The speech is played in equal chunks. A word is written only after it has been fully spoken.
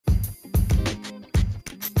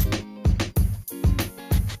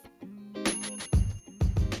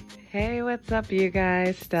Hey, what's up, you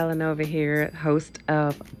guys? Stella Nova here, host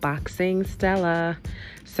of BoxingStella.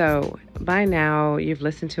 So, by now, you've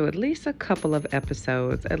listened to at least a couple of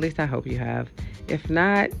episodes. At least I hope you have. If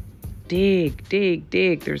not, dig.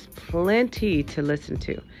 There's plenty to listen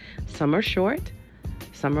to. Some are short,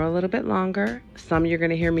 some are a little bit longer. Some you're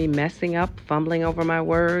going to hear me messing up, fumbling over my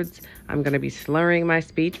words. I'm going to be slurring my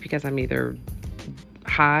speech because I'm either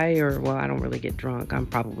high or, well, I don't really get drunk. I'm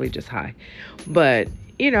probably just high. But,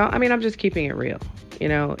 I'm just keeping it real.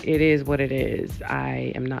 It is what it is.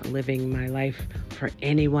 I am not living my life for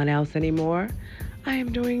anyone else anymore. I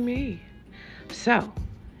am doing me. So,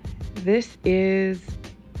 this is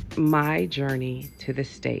my journey to the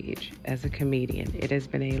stage as a comedian. It has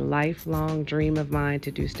been a lifelong dream of mine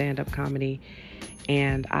to do stand-up comedy,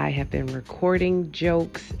 and I have been recording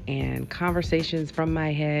jokes and conversations from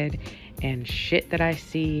my head and shit that I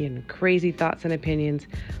see and crazy thoughts and opinions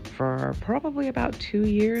for probably about 2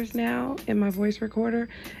 years now in my voice recorder.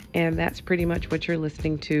 And that's pretty much what you're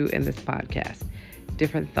listening to in this podcast.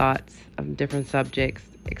 Different thoughts of different subjects,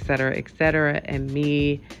 etc., and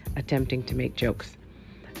me attempting to make jokes.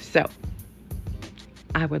 So,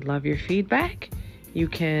 I would love your feedback. You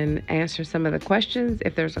can answer some of the questions.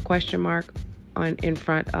 If there's a question mark in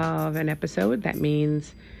front of an episode, that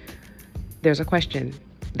means there's a question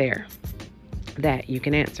there that you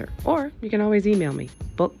can answer. Or you can always email me.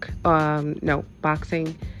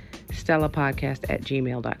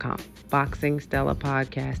 BoxingStellaPodcast@gmail.com.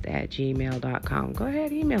 BoxingStellaPodcast@gmail.com. Go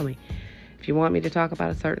ahead, email me. If you want me to talk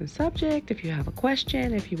about a certain subject, if you have a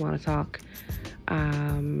question, if you want to talk,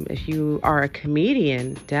 if you are a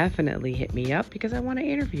comedian, definitely hit me up because I want to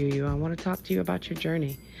interview you. I want to talk to you about your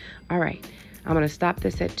journey. All right. I'm going to stop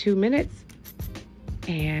this at 2 minutes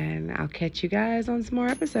and I'll catch you guys on some more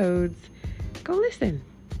episodes. Go listen.